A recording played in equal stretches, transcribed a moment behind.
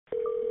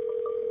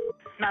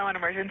911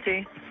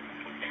 emergency.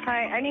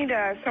 Hi, I need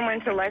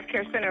someone to Life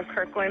Care Center of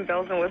Kirkland,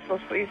 bells and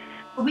whistles, please.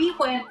 We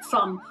went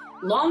from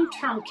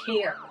long-term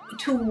care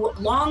to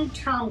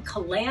long-term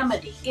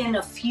calamity in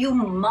a few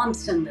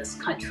months in this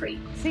country.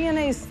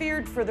 CNAs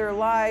feared for their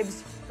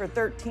lives for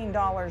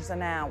 $13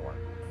 an hour.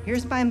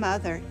 Here's my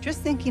mother,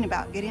 just thinking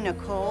about getting a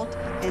cold,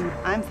 and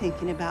I'm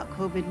thinking about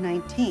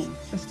COVID-19.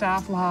 The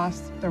staff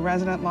loss, the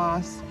resident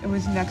loss, it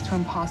was next to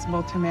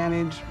impossible to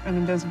manage an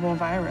invisible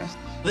virus.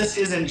 This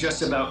isn't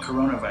just about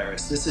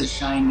coronavirus. This has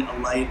shined a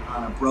light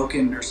on a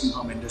broken nursing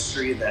home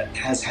industry that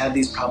has had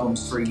these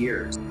problems for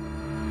years.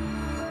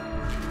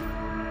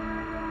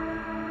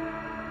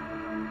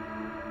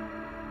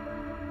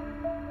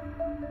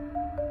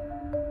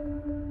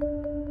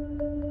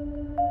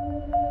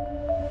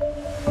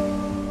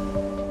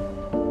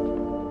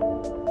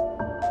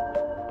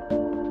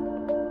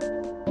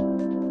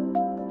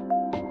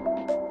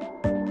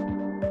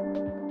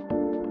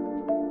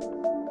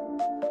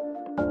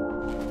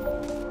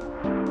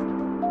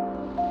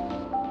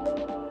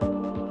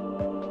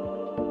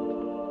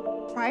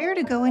 Prior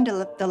to going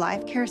to the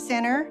Life Care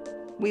Center,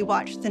 we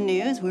watched the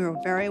news. We were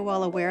very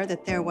well aware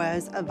that there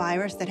was a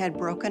virus that had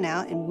broken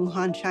out in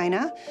Wuhan,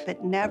 China,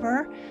 but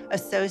never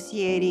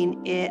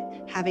associating it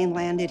having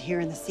landed here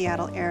in the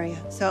Seattle area.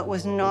 So it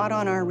was not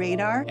on our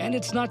radar. And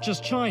it's not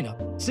just China.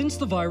 Since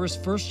the virus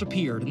first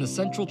appeared in the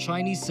central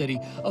Chinese city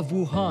of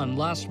Wuhan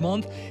last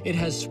month, it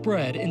has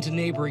spread into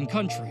neighboring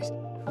countries.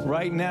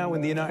 Right now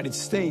in the United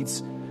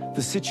States,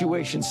 the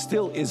situation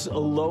still is a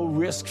low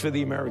risk for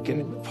the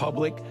American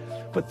public,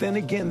 but then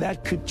again,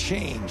 that could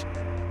change.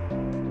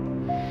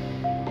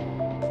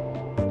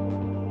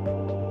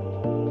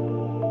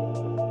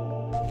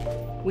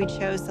 We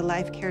chose the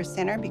Life Care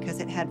Center because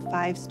it had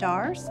 5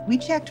 stars. We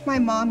checked my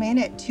mom in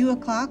at 2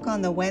 o'clock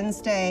on the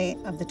Wednesday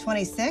of the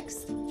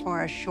 26th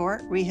for a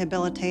short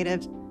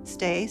rehabilitative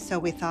stay, so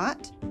we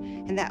thought.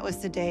 And that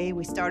was the day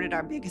we started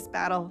our biggest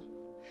battle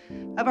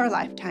of our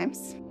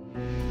lifetimes.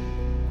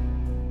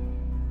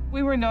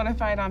 We were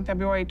notified on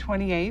February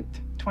 28th,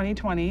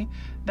 2020,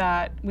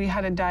 that we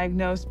had a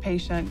diagnosed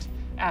patient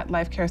at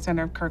Life Care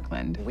Center of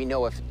Kirkland. We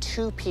know of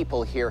 2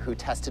 people here who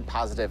tested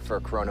positive for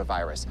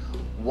coronavirus.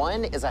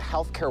 One is a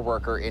healthcare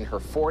worker in her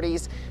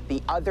 40s.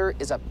 The other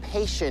is a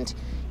patient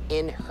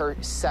in her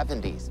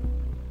 70s.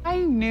 I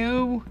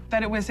knew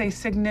that it was a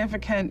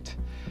significant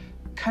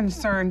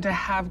concern to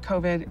have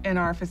COVID in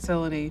our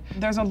facility.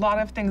 There's a lot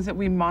of things that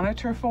we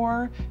monitor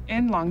for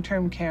in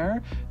long-term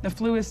care. The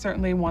flu is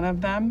certainly one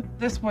of them.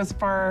 This was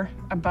far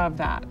above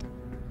that.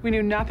 We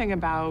knew nothing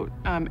about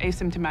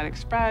asymptomatic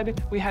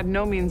spread. We had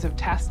no means of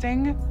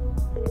testing.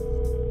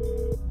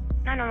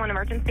 911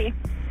 emergency.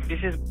 This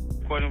is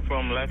calling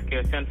from Life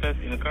Care Centers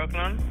in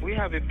Kirkland. We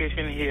have a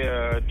patient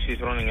here. She's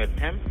running a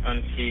temp,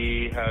 and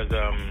she has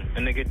a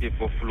negative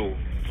for flu.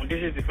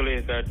 This is the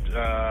place that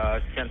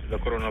sent the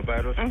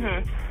coronavirus.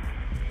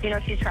 You know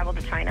if she's traveled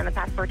to China in the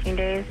past 14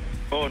 days?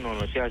 Oh,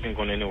 no, she hasn't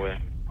gone anywhere.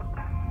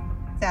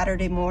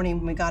 Saturday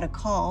morning, we got a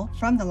call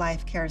from the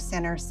Life Care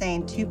Center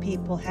saying 2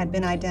 people had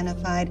been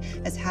identified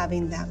as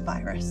having that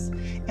virus.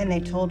 And they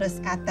told us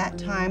at that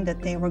time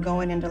that they were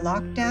going into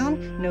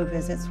lockdown, no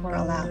visits were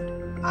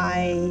allowed.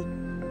 I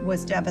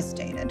was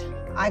devastated.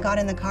 I got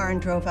in the car and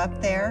drove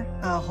up there,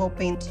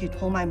 hoping to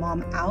pull my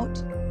mom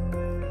out.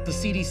 The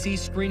CDC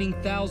screening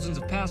thousands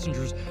of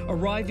passengers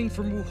arriving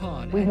from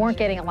Wuhan. We weren't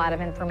getting a lot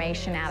of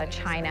information out of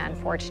China,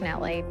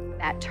 unfortunately.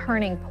 That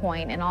turning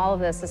point in all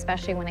of this,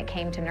 especially when it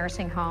came to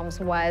nursing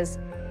homes, was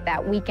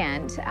that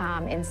weekend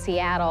in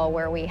Seattle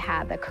where we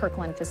had the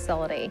Kirkland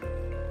facility.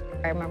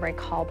 I remember I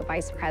called the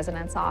vice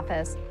president's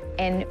office,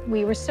 and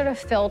we were sort of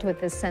filled with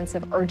this sense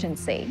of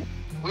urgency.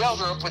 We all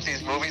grew up with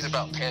these movies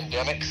about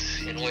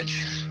pandemics in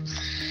which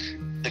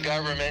the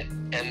government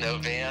and the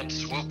van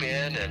swoop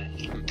in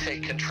and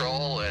take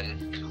control,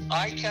 and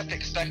I kept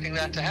expecting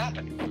that to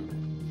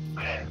happen.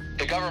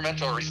 The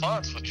governmental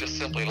response was just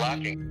simply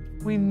lacking.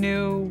 We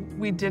knew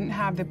we didn't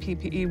have the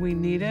PPE we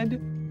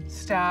needed.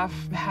 Staff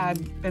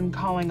had been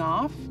calling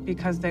off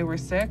because they were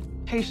sick.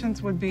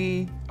 Patients would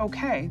be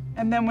okay,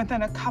 and then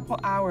within a couple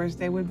hours,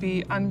 they would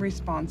be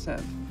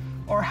unresponsive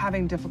or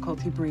having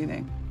difficulty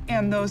breathing.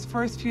 And those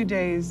first few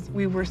days,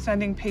 we were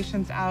sending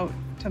patients out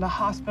to the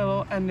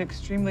hospital at an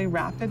extremely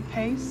rapid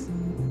pace.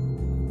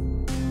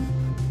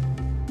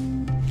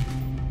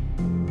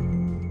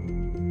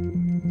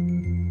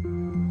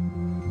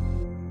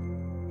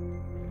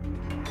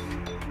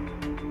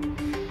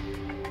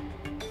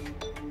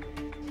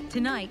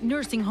 Tonight,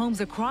 nursing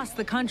homes across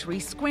the country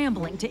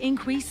scrambling to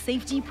increase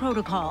safety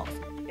protocols.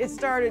 It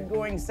started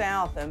going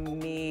south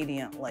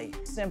immediately,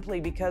 simply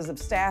because of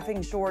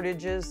staffing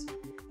shortages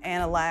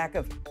and a lack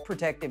of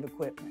protective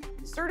equipment.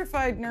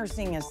 Certified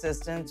nursing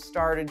assistants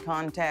started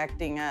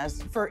contacting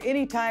us for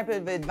any type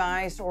of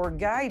advice or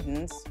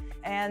guidance,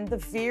 and the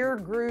fear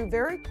grew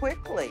very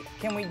quickly.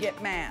 Can we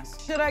get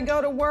masks? Should I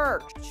go to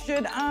work?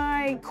 Should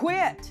I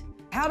quit?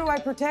 How do I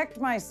protect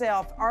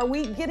myself? Are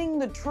we getting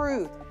the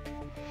truth?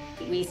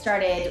 We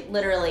started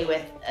literally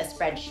with a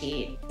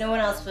spreadsheet. No one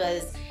else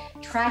was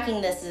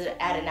tracking this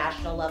at a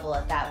national level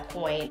at that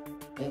point.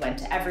 We went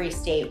to every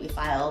state, we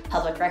filed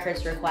public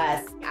records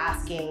requests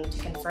asking to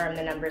confirm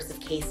the numbers of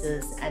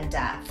cases and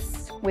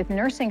deaths. With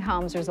nursing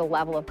homes, there's a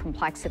level of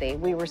complexity.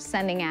 We were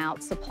sending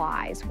out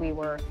supplies, we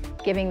were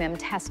giving them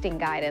testing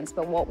guidance,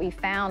 but what we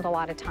found a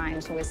lot of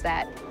times was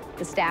that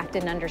the staff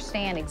didn't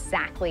understand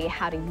exactly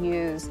how to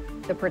use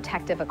the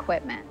protective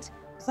equipment.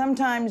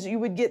 Sometimes you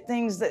would get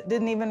things that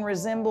didn't even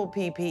resemble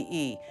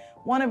PPE.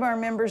 One of our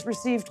members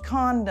received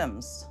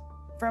condoms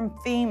from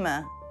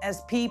FEMA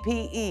as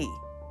PPE.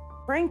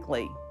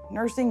 Frankly,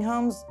 nursing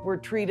homes were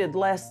treated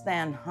less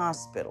than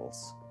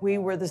hospitals. We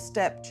were the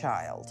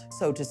stepchild,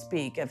 so to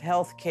speak, of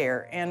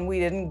healthcare, and we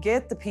didn't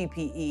get the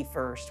PPE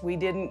first. We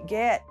didn't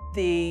get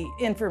the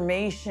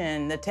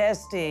information, the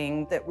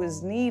testing that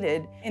was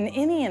needed in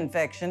any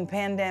infection,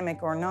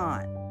 pandemic or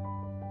not.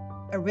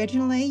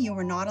 Originally, you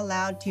were not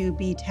allowed to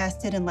be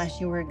tested unless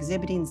you were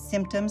exhibiting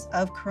symptoms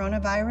of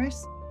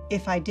coronavirus.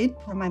 If I did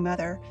pull my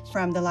mother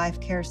from the Life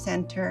Care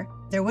Center,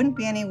 there wouldn't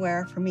be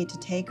anywhere for me to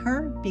take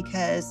her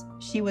because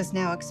she was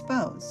now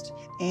exposed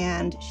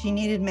and she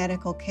needed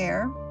medical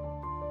care.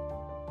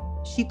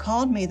 She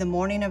called me the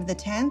morning of the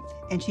 10th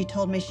and she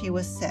told me she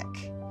was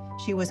sick.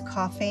 She was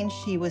coughing,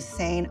 she was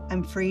saying,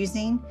 "I'm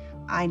freezing,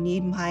 I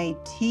need my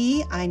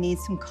tea, I need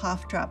some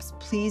cough drops.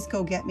 Please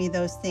go get me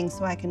those things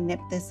so I can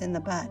nip this in the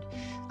bud."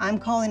 I'm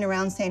calling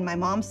around saying, "My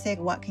mom's sick,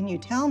 what can you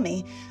tell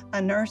me?"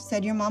 A nurse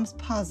said, "Your mom's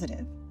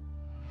positive."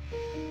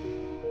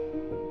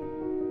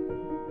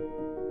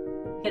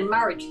 In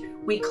March,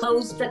 we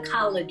closed the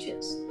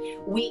colleges.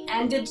 We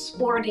ended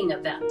sporting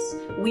events.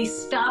 We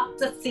stopped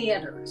the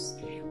theaters,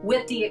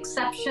 with the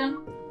exception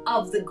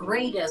of the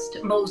greatest,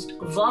 most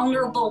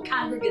vulnerable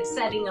congregate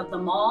setting of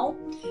them all,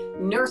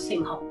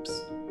 nursing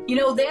homes. You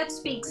know, that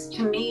speaks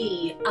to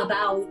me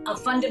about a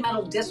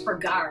fundamental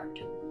disregard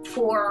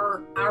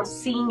for our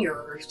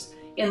seniors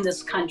in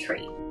this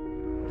country.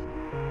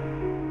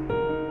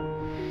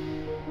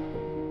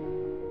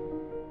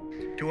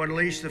 To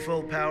unleash the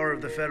full power of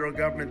the federal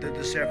government in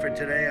this effort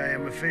today, I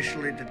am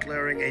officially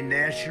declaring a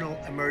national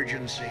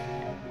emergency.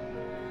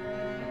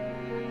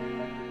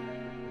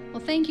 Well,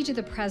 thank you to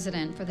the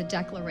President for the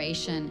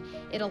declaration.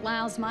 It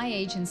allows my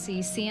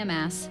agency,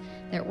 CMS,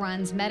 that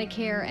runs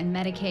Medicare and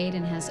Medicaid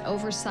and has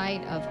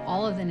oversight of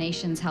all of the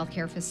nation's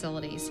healthcare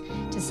facilities,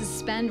 to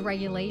suspend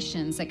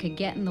regulations that could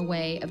get in the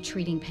way of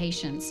treating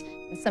patients.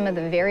 Some of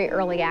the very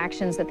early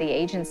actions that the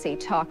agency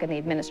took and the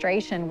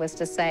administration was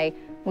to say,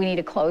 we need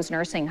to close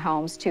nursing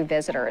homes to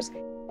visitors.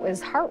 It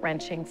was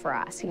heart-wrenching for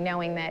us,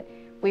 knowing that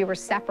we were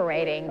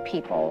separating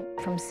people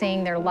from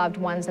seeing their loved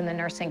ones in the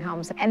nursing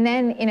homes. And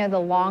then, you know, the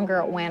longer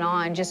it went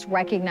on, just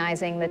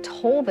recognizing the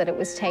toll that it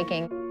was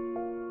taking.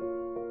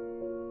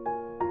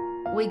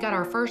 We got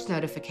our first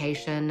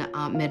notification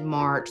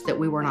mid-March that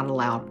we were not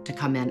allowed to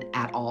come in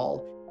at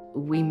all.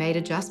 We made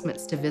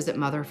adjustments to visit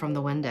Mother from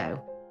the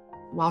window.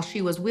 While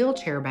she was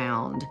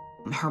wheelchair-bound,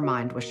 her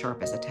mind was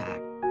sharp as a tack.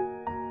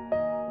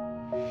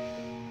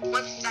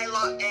 Once they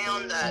locked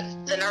down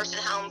the nursing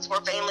homes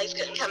where families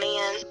couldn't come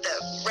in,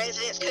 the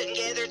residents couldn't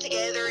gather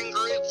together in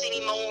groups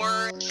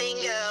anymore.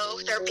 Bingo,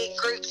 their big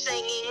group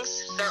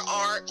singings, their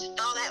art,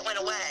 all that went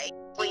away.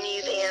 We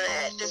knew then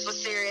that this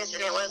was serious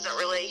and it wasn't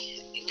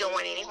really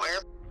going anywhere.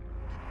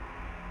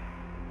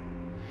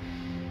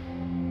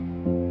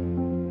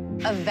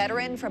 A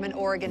veteran from an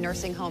Oregon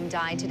nursing home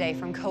died today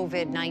from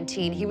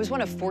COVID-19. He was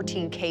one of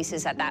 14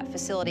 cases at that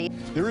facility.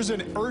 There is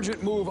an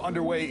urgent move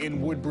underway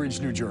in Woodbridge,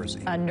 New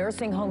Jersey. A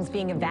nursing home's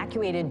being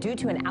evacuated due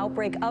to an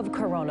outbreak of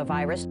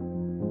coronavirus.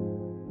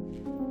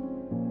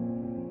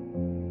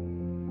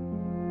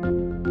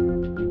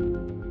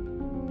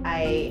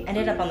 I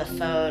ended up on the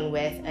phone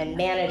with a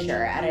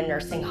manager at a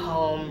nursing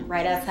home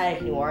right outside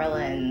of New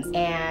Orleans,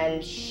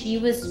 and she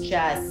was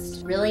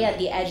just really at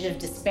the edge of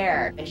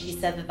despair. And she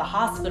said that the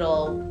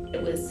hospital,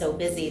 it was so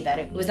busy that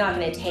it was not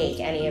going to take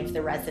any of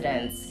the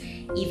residents,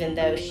 even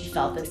though she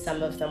felt that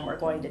some of them were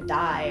going to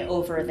die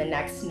over the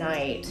next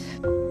night.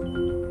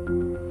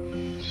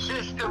 The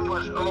system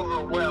was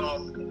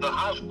overwhelmed. The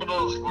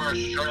hospitals were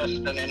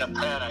stressed and in a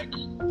panic.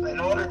 In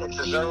order to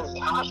preserve the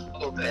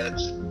hospital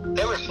beds,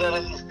 they were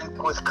sending these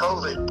people with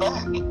COVID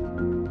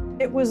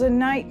back. It was a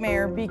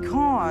nightmare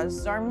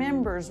because our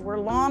members were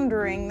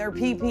laundering their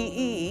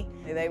PPE.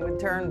 They would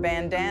turn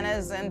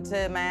bandanas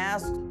into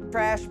masks.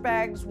 Trash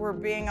bags were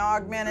being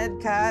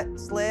augmented, cut,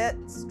 slit,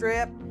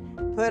 stripped,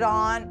 put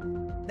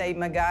on. They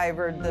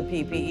MacGyvered the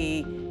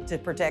PPE to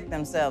protect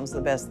themselves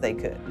the best they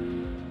could.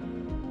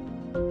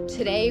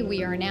 Today,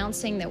 we are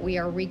announcing that we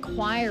are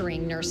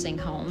requiring nursing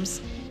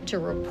homes to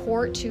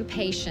report to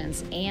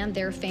patients and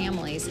their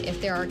families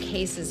if there are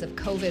cases of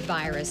COVID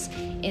virus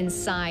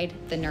inside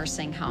the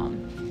nursing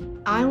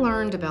home. I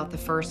learned about the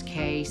first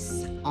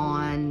case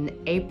on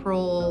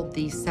April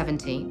the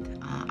 17th.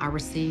 I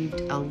received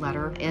a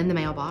letter in the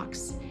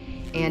mailbox,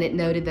 and it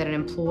noted that an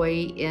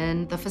employee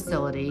in the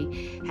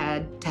facility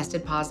had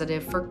tested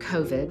positive for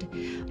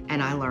COVID,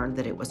 and I learned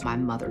that it was my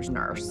mother's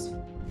nurse.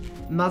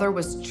 Mother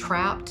was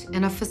trapped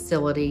in a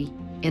facility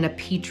in a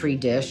Petri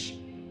dish,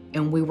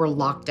 and we were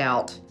locked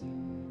out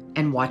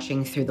and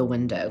watching through the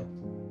window.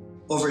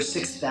 Over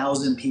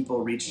 6,000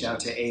 people reached out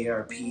to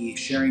AARP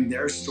sharing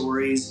their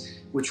stories,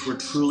 which were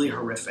truly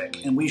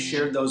horrific. And we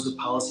shared those with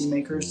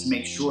policymakers to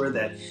make sure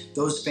that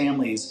those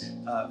families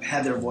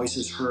had their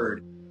voices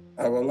heard.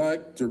 I would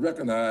like to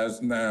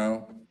recognize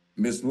now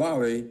Ms.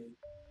 Lolly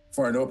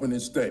for an opening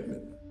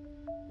statement.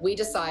 We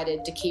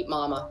decided to keep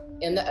Mama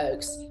in the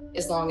Oaks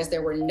as long as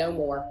there were no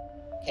more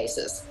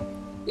cases.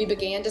 We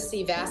began to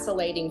see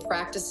vacillating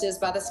practices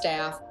by the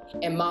staff,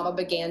 and Mama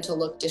began to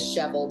look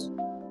disheveled.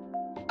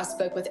 I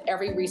spoke with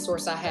every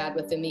resource I had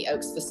within the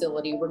Oaks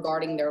facility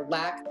regarding their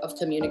lack of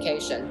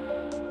communication.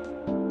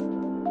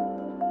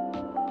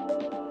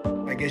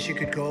 I guess you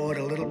could call it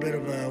a little bit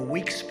of a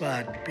weak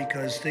spot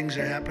because things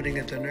are happening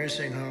at the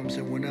nursing homes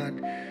and we're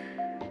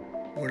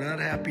not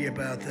happy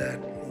about that.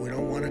 We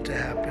don't want it to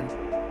happen.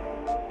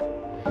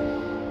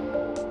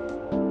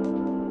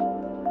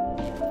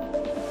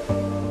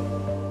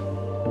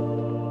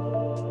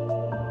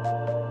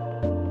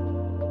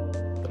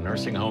 The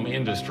nursing home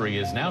industry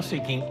is now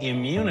seeking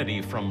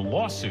immunity from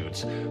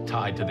lawsuits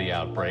tied to the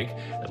outbreak.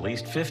 At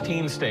least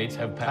 15 states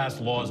have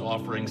passed laws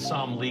offering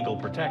some legal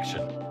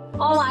protection.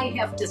 All I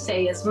have to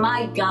say is,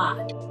 my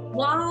God,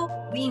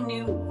 while we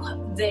knew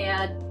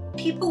that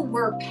people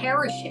were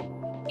perishing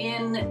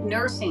in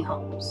nursing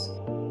homes,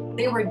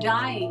 they were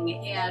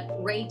dying at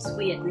rates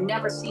we had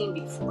never seen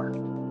before.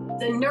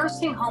 The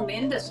nursing home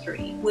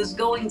industry was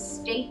going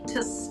state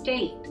to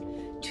state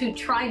to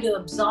try to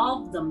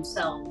absolve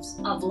themselves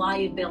of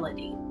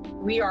liability.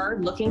 We are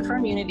looking for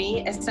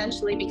immunity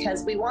essentially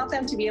because we want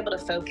them to be able to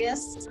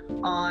focus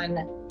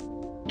on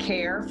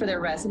care for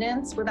their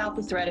residents without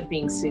the threat of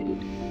being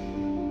sued.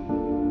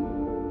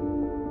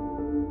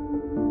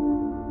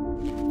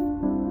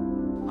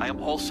 I am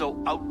also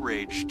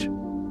outraged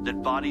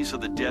that bodies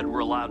of the dead were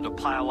allowed to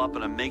pile up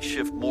in a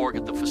makeshift morgue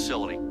at the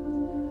facility.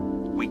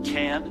 We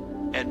can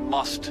and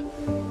must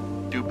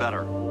do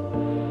better.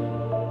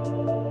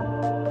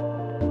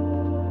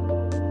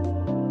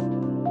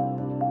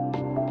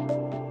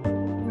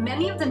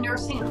 Many of the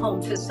nursing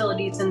home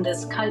facilities in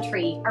this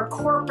country are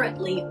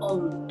corporately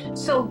owned.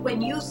 So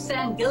when you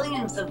send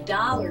billions of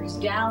dollars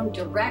down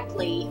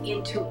directly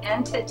into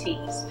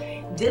entities,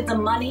 did the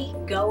money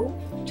go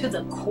to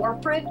the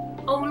corporate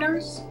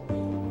owners?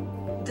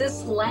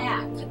 This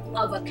lack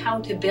of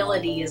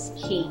accountability is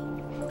key,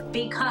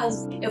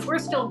 because if we're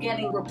still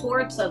getting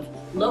reports of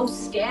low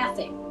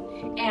staffing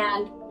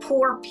and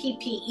poor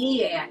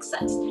PPE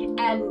access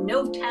and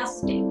no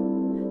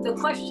testing, the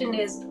question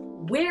is,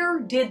 where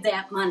did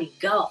that money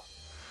go?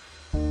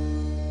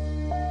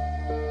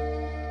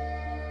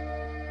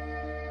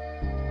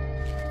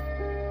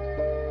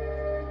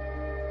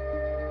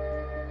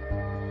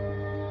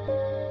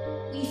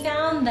 We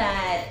found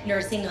that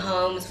nursing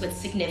homes with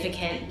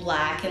significant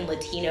Black and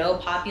Latino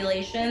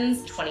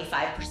populations,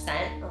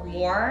 25% or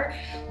more,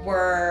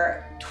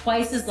 were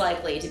twice as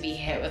likely to be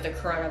hit with a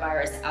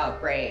coronavirus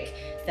outbreak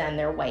than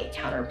their white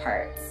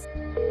counterparts.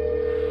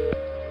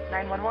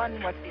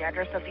 911, what's the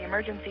address of the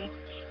emergency?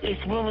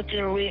 It's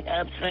Wilmington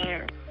Rehab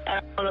Center.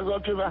 I want to go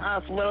to the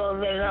hospital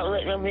and they're not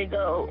letting me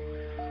go.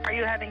 Are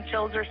you having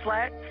chills or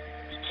sweat?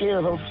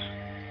 Chills.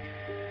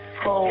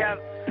 Cold.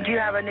 Do you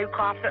have a new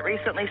cough that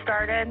recently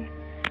started?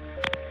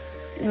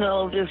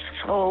 No, just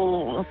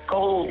cold.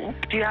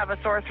 Do you have a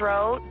sore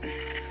throat?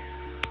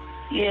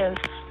 Yes.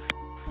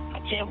 I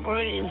can't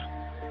breathe.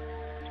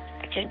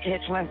 I can't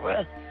catch my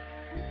breath.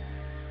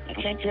 I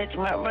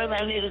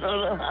need to go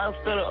to the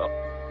hospital.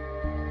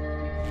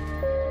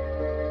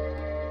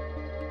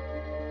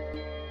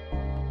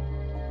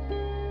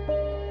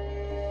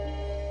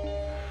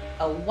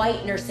 A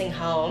white nursing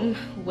home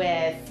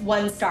with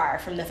 1 star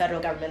from the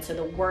federal government, so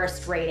the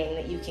worst rating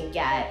that you can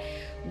get,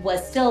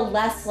 was still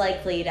less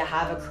likely to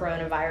have a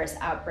coronavirus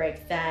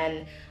outbreak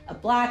than a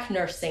Black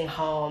nursing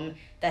home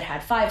that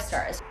had 5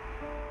 stars.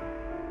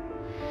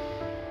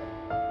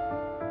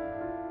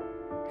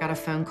 Got a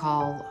phone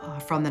call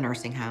from the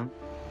nursing home.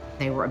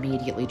 They were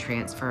immediately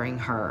transferring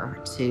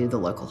her to the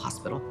local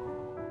hospital.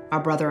 My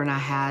brother and I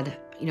had,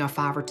 a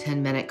 5 or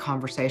 10 minute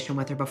conversation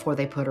with her before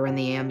they put her in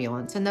the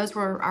ambulance. And those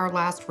were our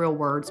last real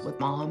words with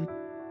Mom.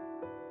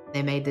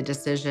 They made the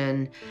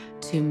decision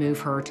to move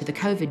her to the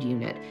COVID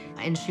unit,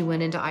 and she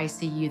went into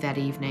ICU that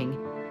evening.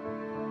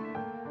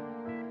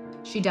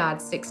 She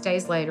died 6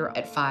 days later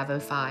at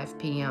 5:05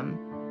 p.m.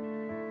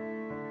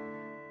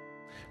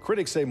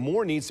 Critics say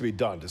more needs to be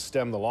done to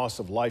stem the loss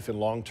of life in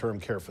long-term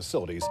care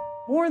facilities.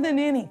 More than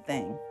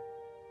anything,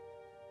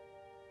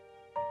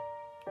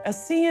 a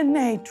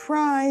CNA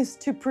tries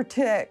to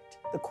protect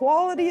the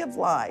quality of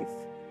life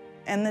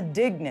and the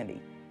dignity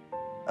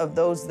of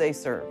those they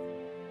serve.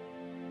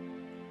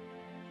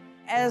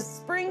 As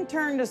spring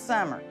turned to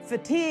summer,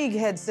 fatigue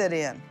had set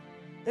in.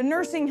 The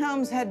nursing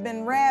homes had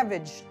been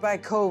ravaged by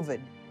COVID.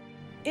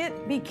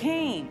 It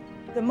became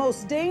the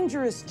most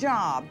dangerous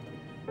job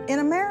in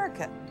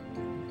America.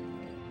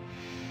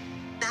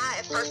 I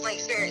have personally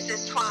experienced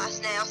this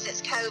twice now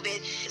since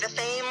COVID. The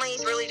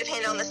families really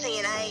depend on the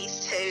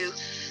CNAs to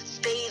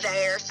be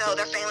there so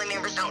their family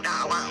members don't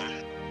die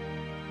alone.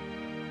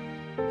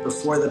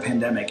 Before the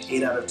pandemic,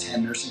 8 out of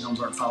 10 nursing homes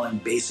aren't following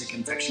basic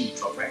infection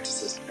control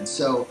practices. And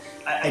so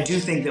I do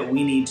think that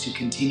we need to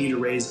continue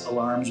to raise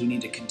alarms. We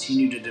need to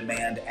continue to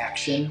demand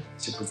action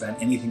to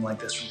prevent anything like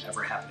this from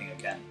ever happening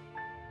again.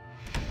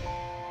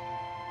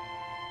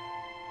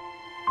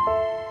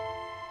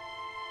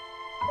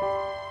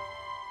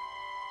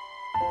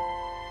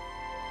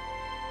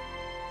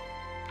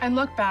 I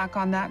look back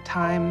on that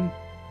time,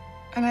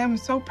 and I am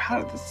so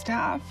proud of the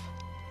staff.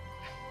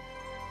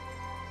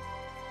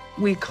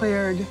 We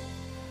cleared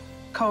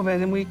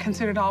COVID, and we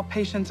considered all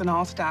patients and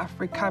all staff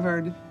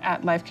recovered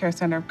at Life Care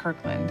Center of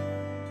Kirkland.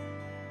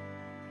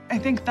 I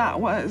think that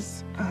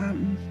was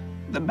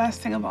the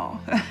best thing of all,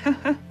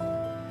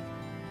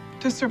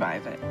 to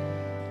survive it.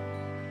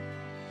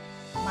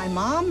 My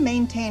mom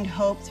maintained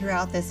hope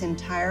throughout this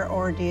entire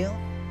ordeal,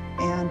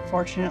 and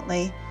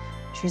fortunately,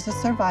 she's a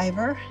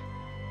survivor.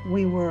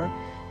 We were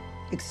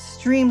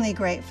extremely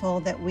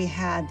grateful that we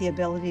had the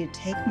ability to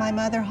take my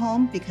mother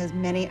home because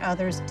many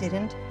others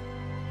didn't.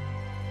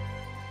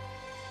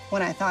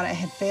 When I thought I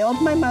had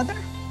failed my mother,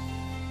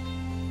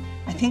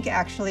 I think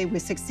actually we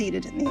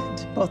succeeded in the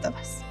end, both of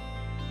us.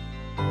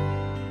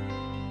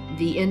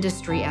 The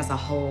industry as a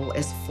whole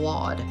is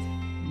flawed.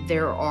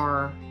 There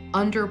are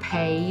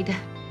underpaid,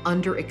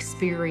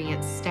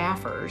 underexperienced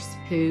staffers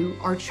who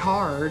are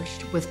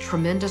charged with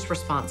tremendous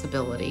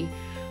responsibility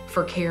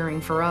for caring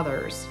for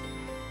others.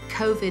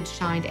 COVID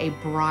shined a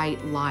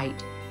bright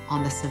light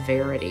on the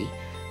severity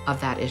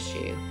of that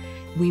issue.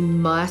 We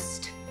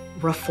must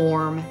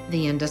reform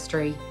the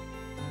industry.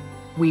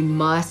 We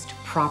must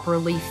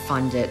properly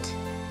fund it,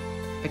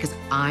 because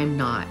I'm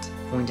not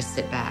going to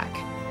sit back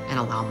and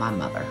allow my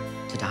mother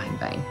to die in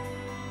vain.